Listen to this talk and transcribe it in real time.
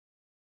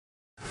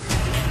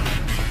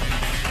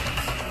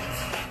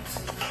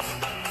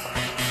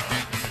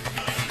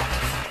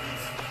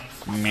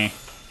Meh.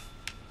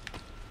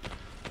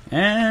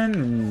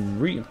 And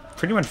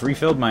pretty much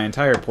refilled my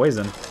entire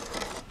poison.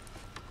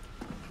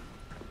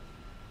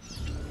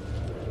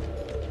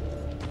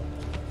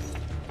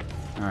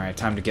 Alright,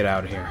 time to get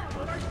out of here.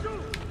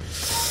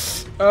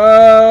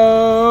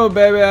 Oh,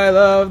 baby, I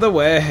love the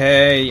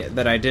way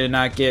that I did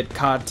not get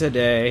caught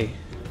today.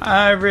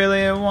 I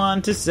really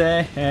want to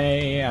say,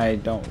 hey, I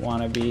don't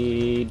want to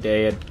be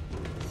dead.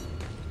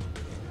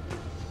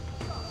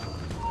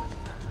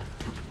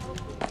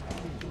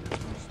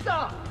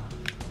 Stop!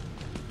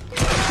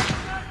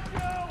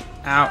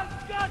 Ow.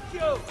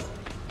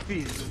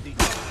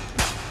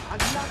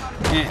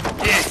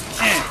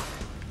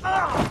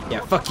 Yeah,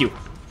 fuck you.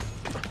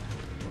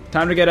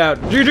 Time to get out.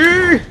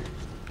 GG!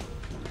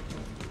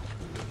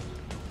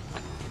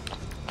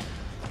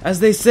 As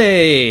they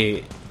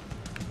say...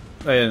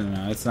 I don't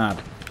know, it's not.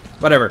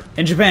 Whatever.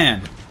 In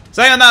Japan.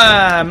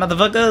 Sayonara,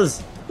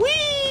 motherfuckers!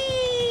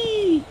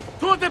 Whee!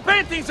 2 of the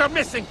paintings are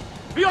missing!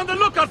 Be on the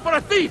lookout for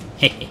a thief!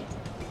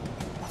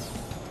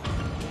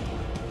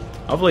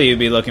 Hopefully you'd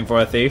be looking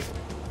for a thief.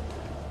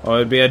 Or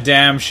it'd be a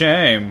damn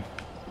shame.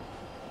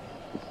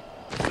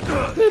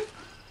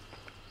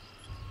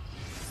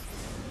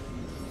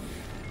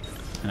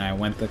 And I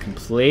went the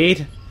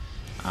complete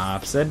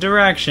opposite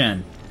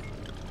direction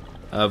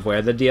of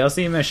where the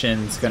DLC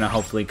mission's gonna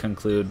hopefully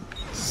conclude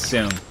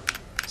soon.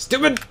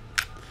 Stupid!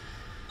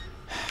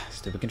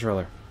 Stupid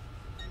controller.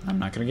 I'm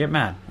not gonna get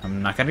mad.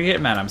 I'm not gonna get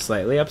mad. I'm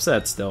slightly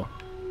upset still.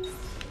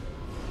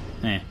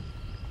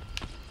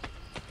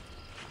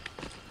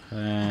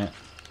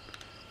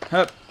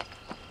 Hup.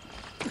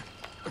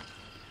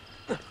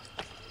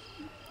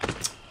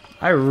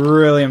 I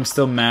really am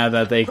still mad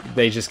that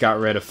they just got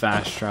rid of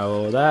fast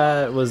travel.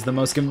 That was the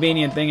most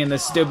convenient thing in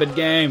this stupid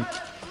game.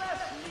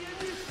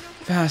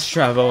 Fast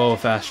travel,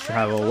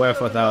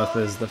 with without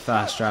is the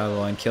fast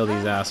travel, and kill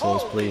these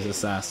assholes, please,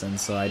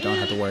 assassins, so I don't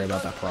have to worry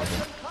about that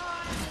problem.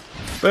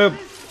 Boop!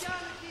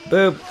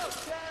 Boop!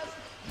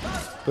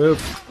 Boop!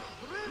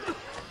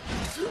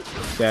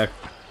 Okay.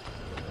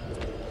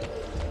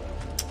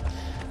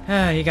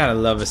 Ah, you gotta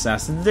love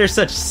assassins. They're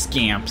such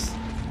scamps.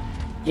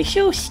 You're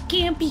so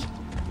scampy.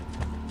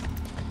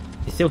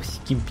 You're so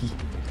skimpy.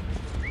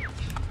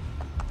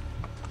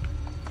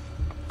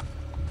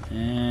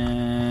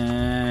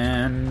 And...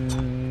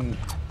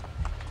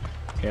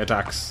 he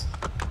attacks.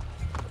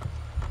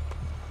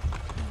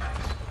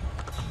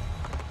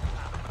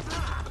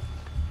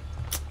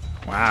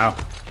 Wow.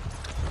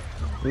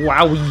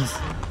 Wowies.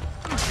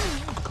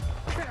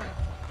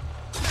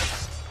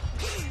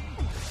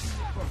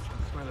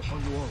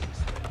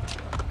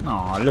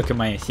 Aw, look at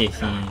my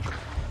assassins.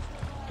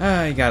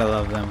 Ah, you gotta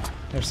love them.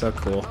 They're so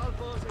cool.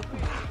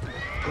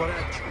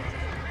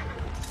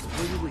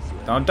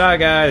 Don't die,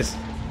 guys.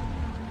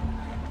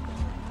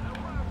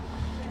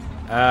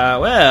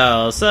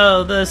 Well,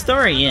 so the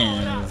story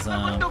is,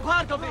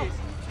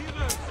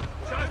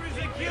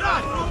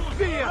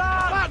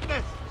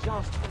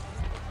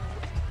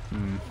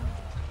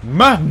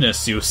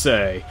 Madness, you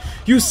say?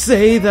 You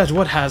say that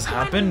what has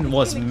happened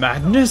was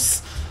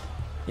madness?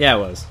 Yeah, it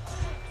was.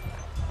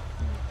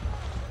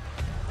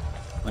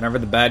 Whenever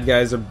the bad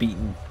guys are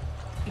beaten.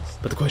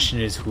 But the question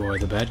is, who are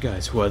the bad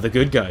guys? Who are the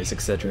good guys?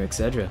 Etc,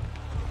 etc.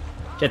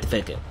 Shut the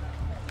fuck up.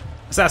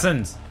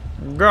 Assassins!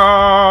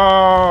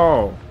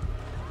 Go!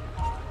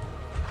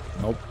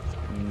 Nope.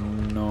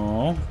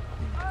 No.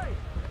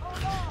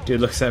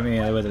 Dude looks at me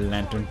with a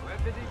lantern.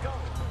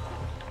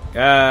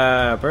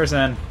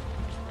 Person.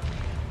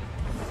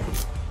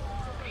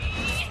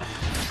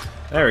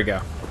 There we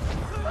go.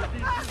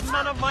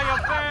 None of my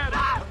affair!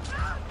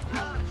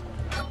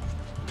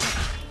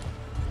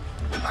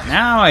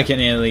 Now I can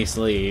at least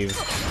leave.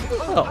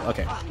 Oh,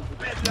 okay.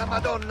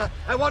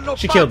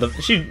 She killed the...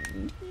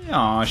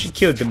 Aw, she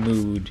killed the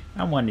mood.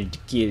 I wanted to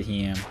kill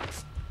him.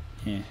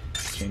 Yeah,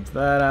 change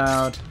that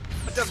out.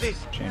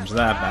 Change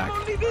that back.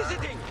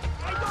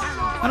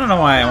 I don't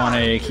know why I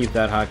wanted to keep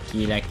that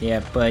hotkey like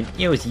that, but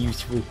it was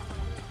useful.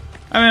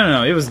 I mean, I don't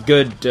know. It was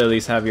good to at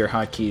least have your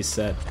hotkeys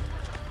set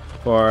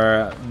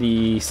for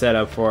the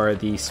setup for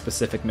the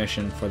specific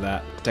mission for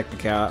that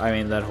technical. I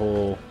mean, that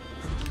whole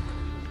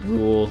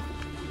rule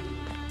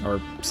or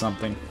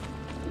something.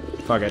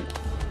 Fuck it.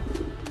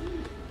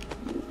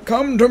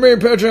 Come to me,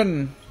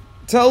 pigeon.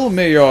 Tell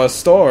me your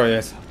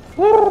stories.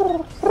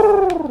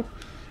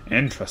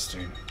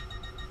 Interesting.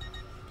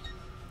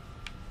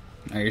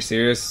 Are you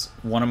serious?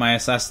 One of my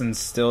assassins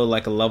still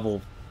like a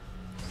level.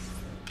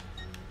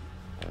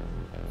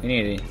 You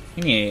need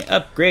to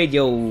upgrade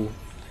yo.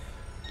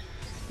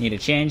 Need to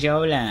change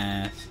your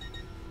life.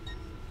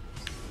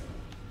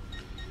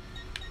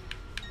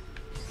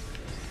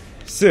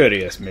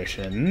 Serious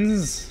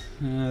missions.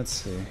 Let's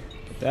see.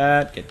 Get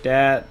that. Get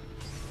that.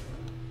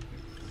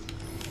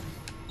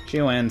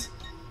 She wins.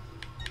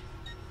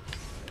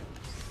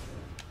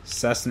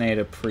 Assassinate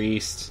a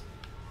priest.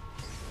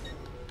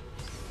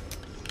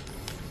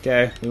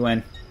 Okay, we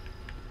win.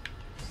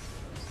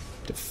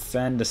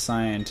 Defend a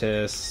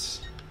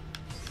scientist.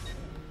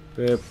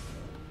 Boop.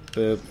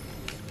 Boop.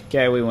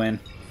 Okay, we win.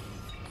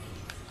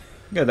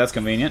 Good, that's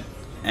convenient.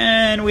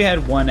 And we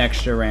had one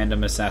extra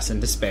random assassin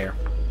to spare.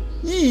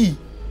 Yee!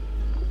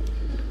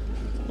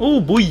 Oh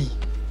boy!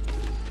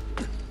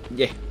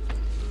 Yeah.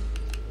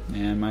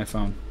 And my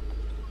phone.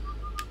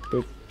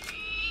 Boop.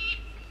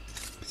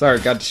 Sorry,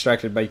 got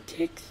distracted by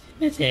text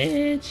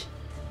message.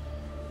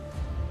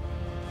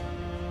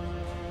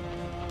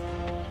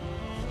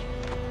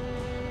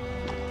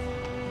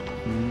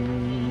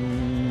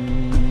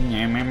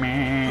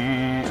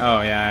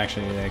 Oh yeah,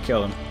 actually, I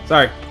killed him.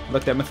 Sorry,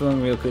 looked at my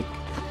phone real quick.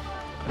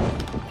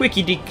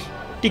 Quickie dick,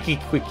 dicky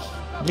quick,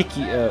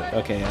 dicky.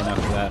 Okay, enough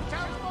of that.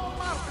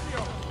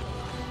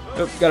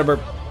 Oh, got a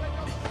burp.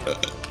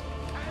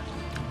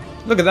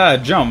 Look at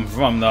that jump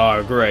from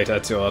the great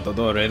Ezio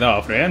Auditore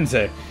da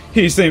Firenze.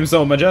 He seems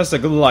so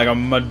majestic, like a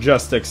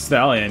majestic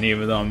stallion,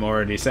 even though I'm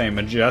already saying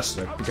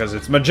majestic, because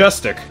it's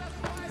majestic.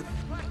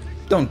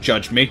 Don't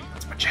judge me,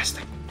 it's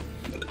majestic.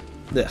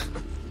 Ugh.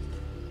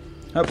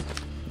 Oh.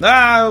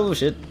 Oh,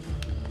 shit.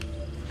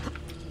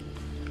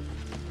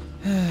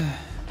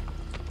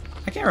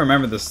 I can't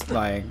remember this,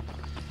 like...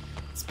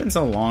 It's been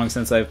so long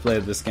since I've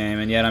played this game,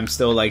 and yet I'm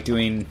still, like,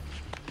 doing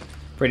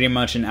pretty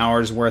much an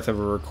hour's worth of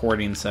a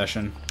recording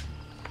session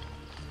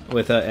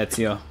with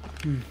Ezio.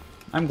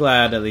 I'm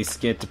glad at least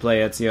get to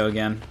play Ezio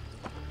again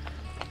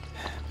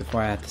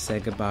before I have to say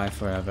goodbye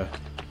forever.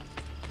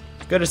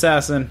 Good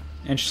assassin,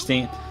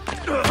 interesting,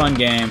 fun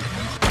game.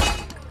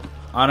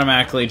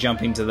 Automatically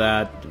jumping to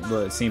that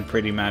seemed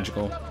pretty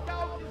magical.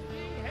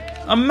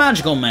 A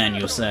magical man,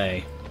 you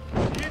say?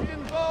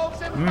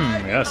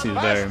 Yes, he's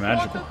very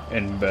magical.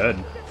 In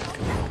bed.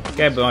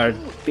 Keyboard.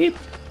 Beep.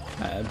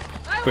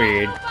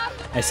 Weird.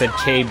 I said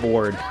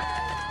keyboard.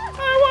 I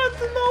want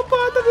to know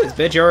part of this.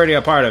 Bitch, you're already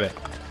a part of it.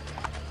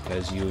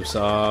 Because you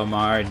saw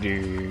my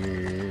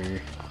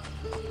dear.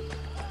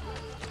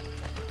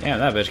 Damn,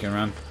 that bitch can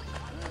run.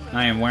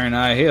 I am wearing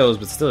high heels,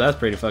 but still, that's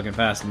pretty fucking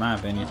fast in my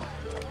opinion.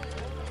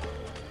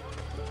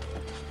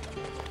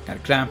 Gotta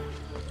climb.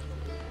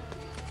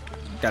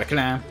 Gotta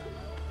climb.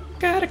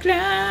 Gotta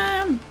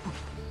climb.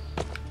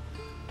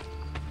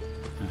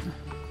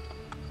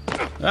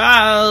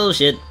 Oh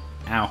shit!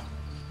 Ow.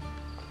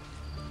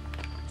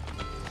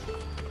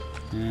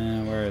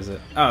 Where is it?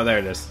 Oh, there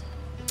it is.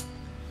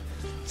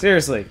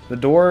 Seriously, the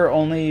door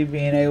only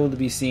being able to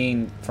be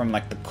seen from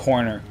like the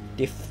corner.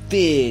 The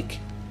fuck?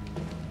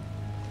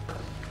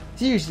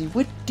 Seriously,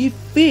 what the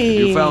fuck? Have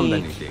you found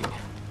anything?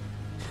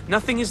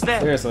 Nothing is there.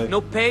 Seriously.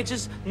 No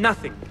pages,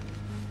 nothing.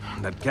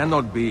 That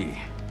cannot be.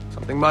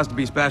 Something must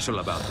be special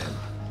about them.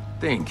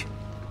 Think.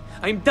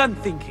 I'm done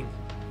thinking.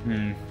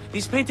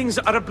 These paintings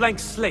are a blank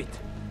slate.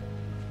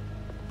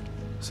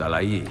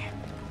 Salai.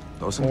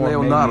 Doesn't Or maybe you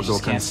Leonardo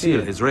just can't see conceal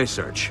it. his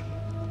research?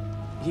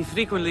 He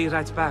frequently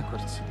writes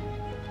backwards.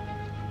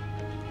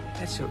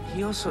 Ezio,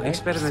 he also Writes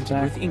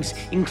experimented with inks,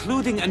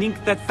 including an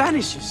ink that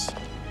vanishes.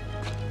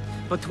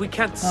 But we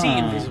can't see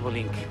invisible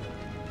ink.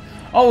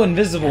 Oh,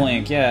 invisible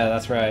ink. Yeah,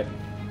 that's right.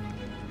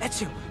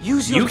 Ezio,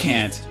 use your You teeth.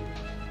 can't.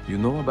 You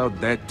know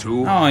about that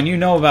too? Oh, and you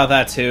know about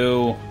that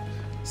too.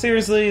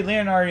 Seriously,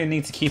 Leonardo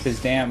needs to keep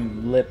his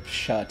damn lip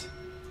shut.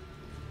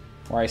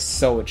 Or I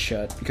sew it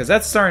shut. Because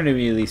that's starting to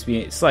be at least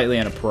be slightly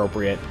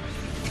inappropriate.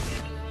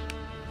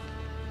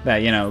 That,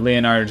 you know,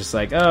 Leonardo just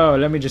like, oh,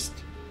 let me just...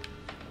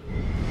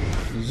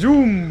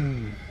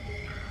 Zoom!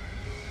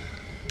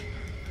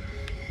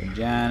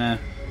 Vagina.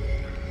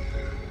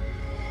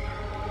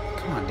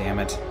 Come on, damn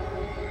it.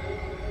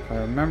 If I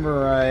remember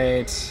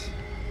right...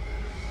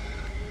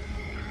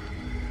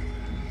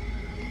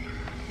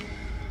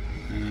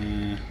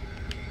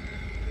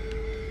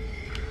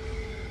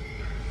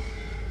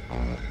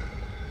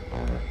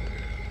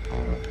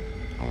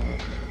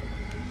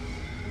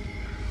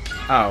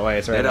 Oh, wait,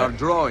 it's right There are there.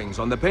 drawings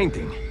on the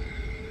painting.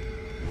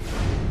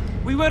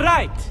 We were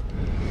right.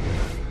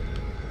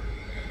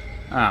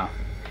 Oh.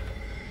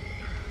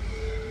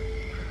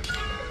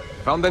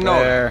 Found the note.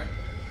 There.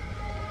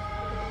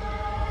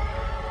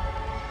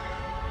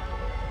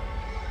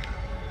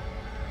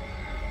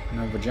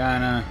 No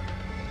vagina.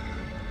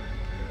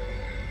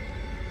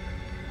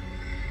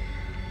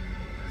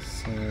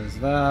 Says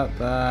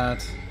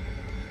that.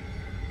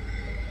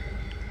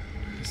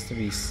 Has to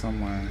be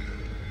somewhere.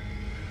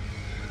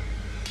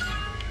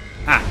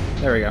 Ah,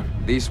 there we go.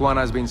 This one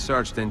has been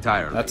searched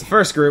entirely. That's the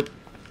first group.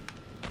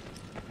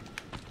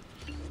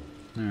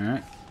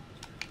 Alright.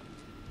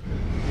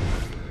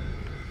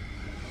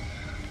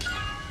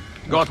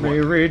 Got Let me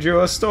one. read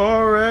you a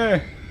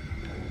story.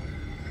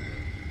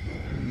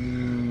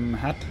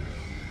 Hat.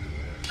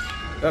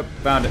 Oh,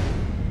 found it.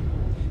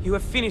 You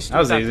have finished That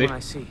was with that easy. one, I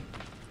see.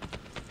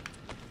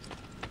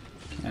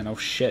 Yeah, no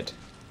shit.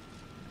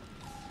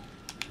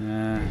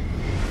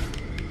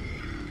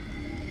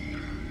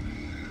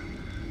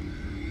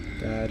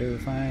 Gotta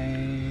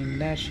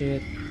find that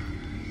shit.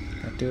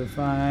 Got to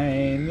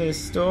find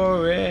this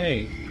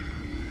story.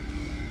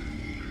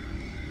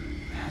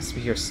 It has to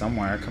be here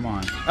somewhere. Come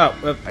on. Oh,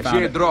 I found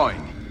see a it.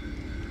 drawing.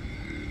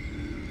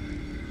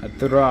 A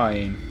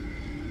drawing.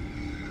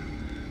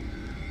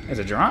 It's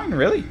a drawing,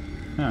 really?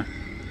 Huh.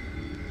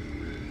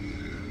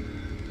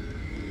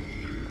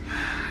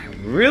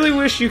 really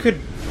wish you could...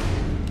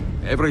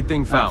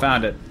 Everything found. I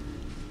found it.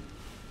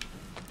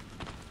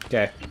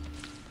 Okay.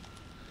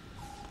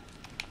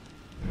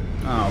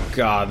 Oh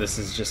god, this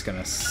is just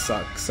gonna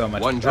suck so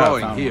much. One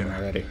drawing found here. one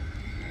already.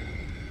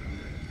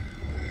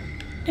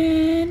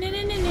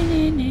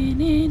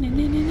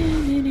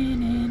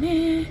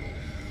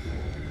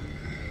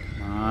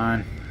 Come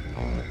on.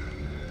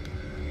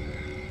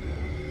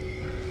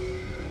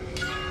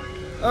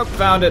 Oh,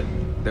 found it.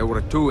 There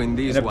were 2 in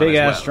these In a one big as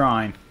ass well.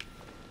 drawing.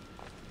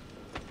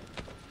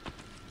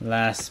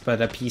 Last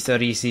but a piece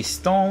of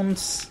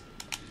resistance.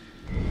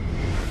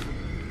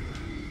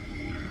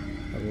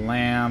 A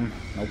lamb.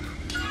 Nope.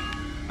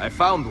 I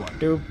found one.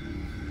 Doop.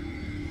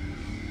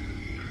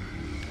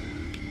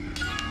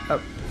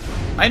 Oh.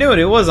 I knew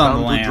it was on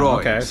Found the 2 lamb.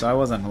 drawings. Okay, so I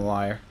wasn't a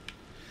liar.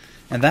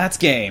 And that's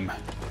game.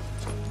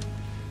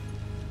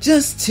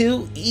 Just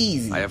too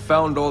easy. I have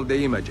found all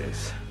the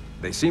images.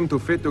 They seem to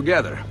fit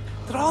together.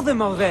 Draw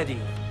them already.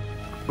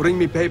 Bring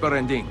me paper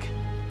and ink.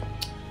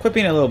 Quit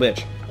being a little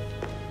bitch.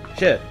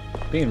 Shit.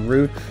 Being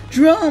rude.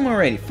 Draw 'em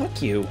already.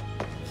 Fuck you.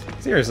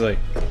 Seriously.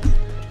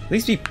 At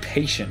least be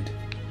patient.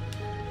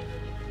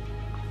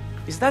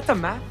 Is that a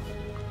map?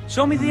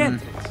 Show me the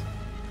entrance.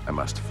 I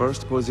must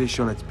first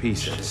position its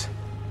pieces.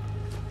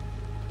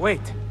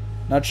 Wait.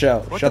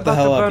 Nutshell. What Shut the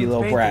about hell up, burnt you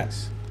little brat.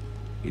 paintings?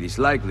 It is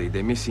likely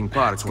the missing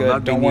parts will Good.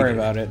 not be Don't worry needed.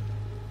 about it.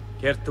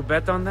 Care to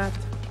bet on that?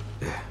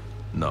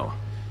 No.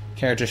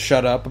 Care to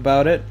shut up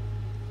about it?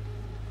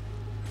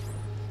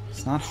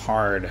 It's not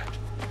hard.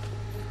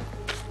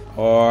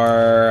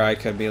 Or I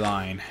could be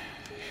lying.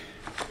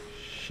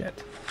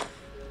 Shit.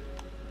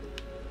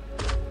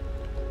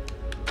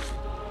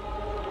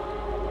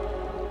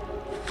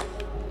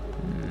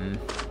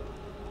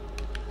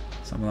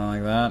 Something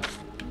like that.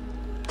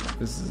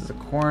 This is a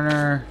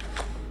corner.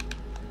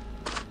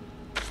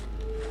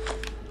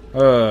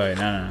 Oh,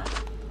 no.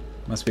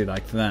 Must be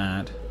like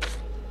that.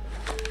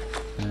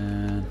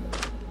 And...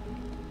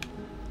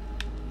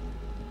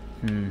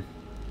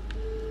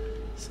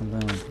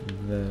 something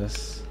like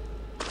this.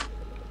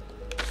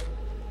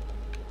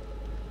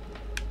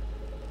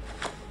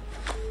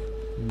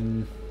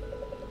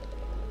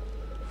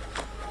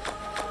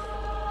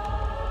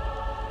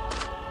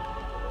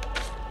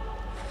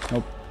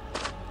 Nope.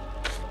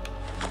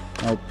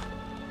 Nope.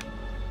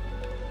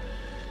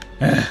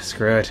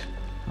 Screw it.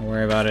 I'll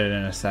worry about it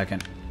in a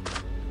second.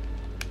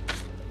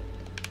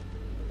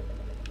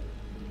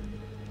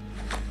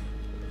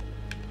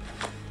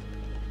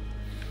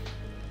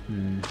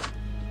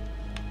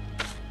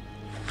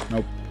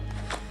 Nope.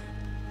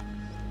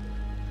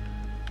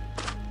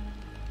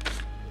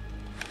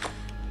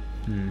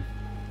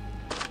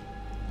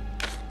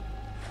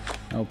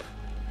 Nope.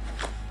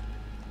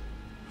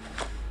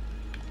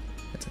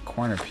 It's a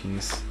corner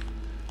piece.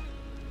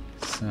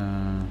 So...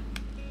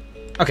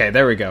 okay,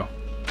 there we go.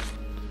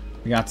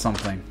 We got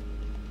something.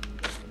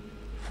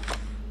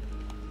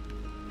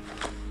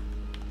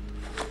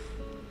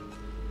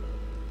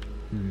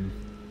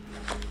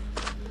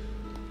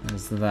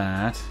 There's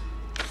that.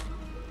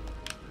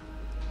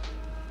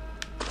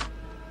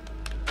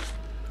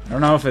 I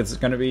don't know if it's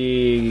gonna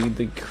be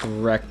the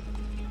correct...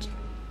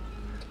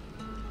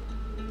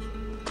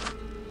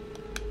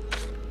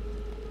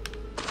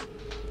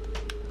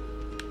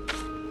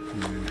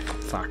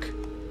 fuck.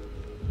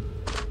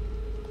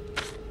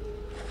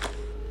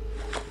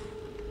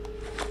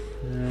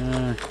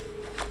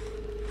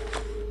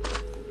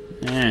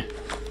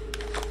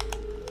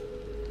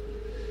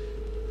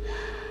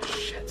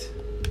 Shit.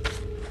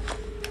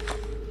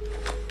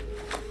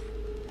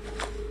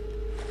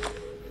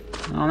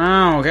 Oh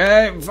no,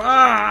 okay?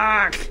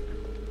 Fuck!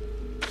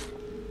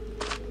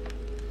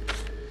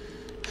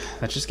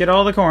 Let's just get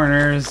all the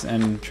corners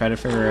and try to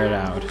figure it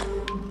out.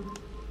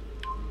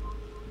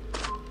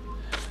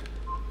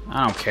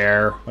 I don't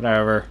care.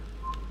 Whatever.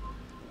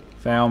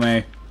 Fail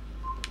me.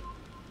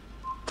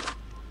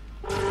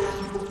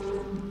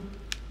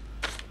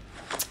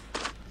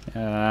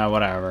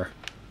 Whatever.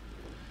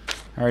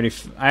 I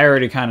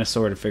already kind of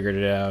sort of figured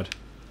it out.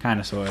 Kind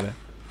of sort of.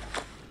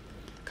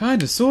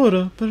 Kind of sort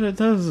of, but it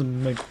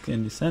doesn't make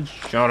any sense.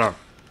 Shut up.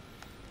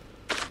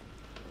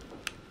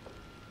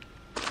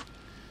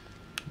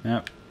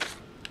 Yep.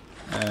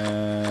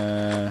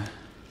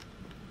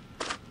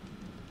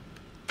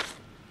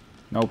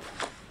 Nope.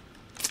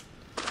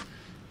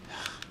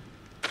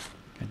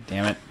 God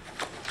damn it.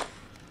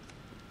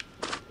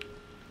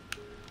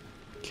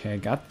 Okay,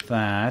 got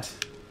that.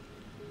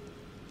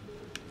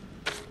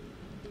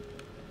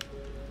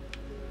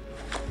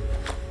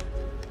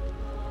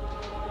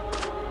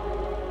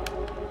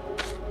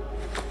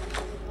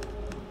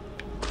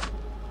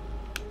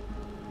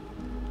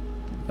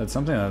 That's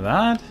something like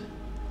that?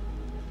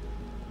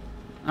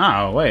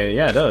 Oh, wait,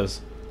 yeah, it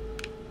does.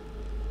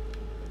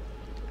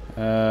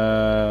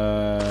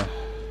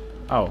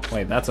 Oh,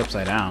 wait, that's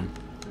upside down.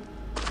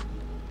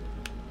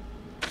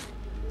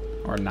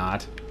 Or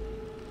not.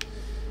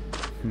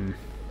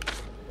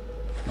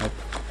 Nope.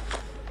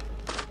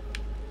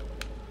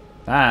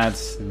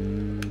 That's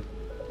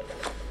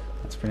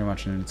pretty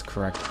much in its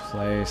correct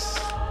place.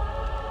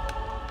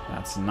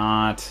 That's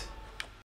not...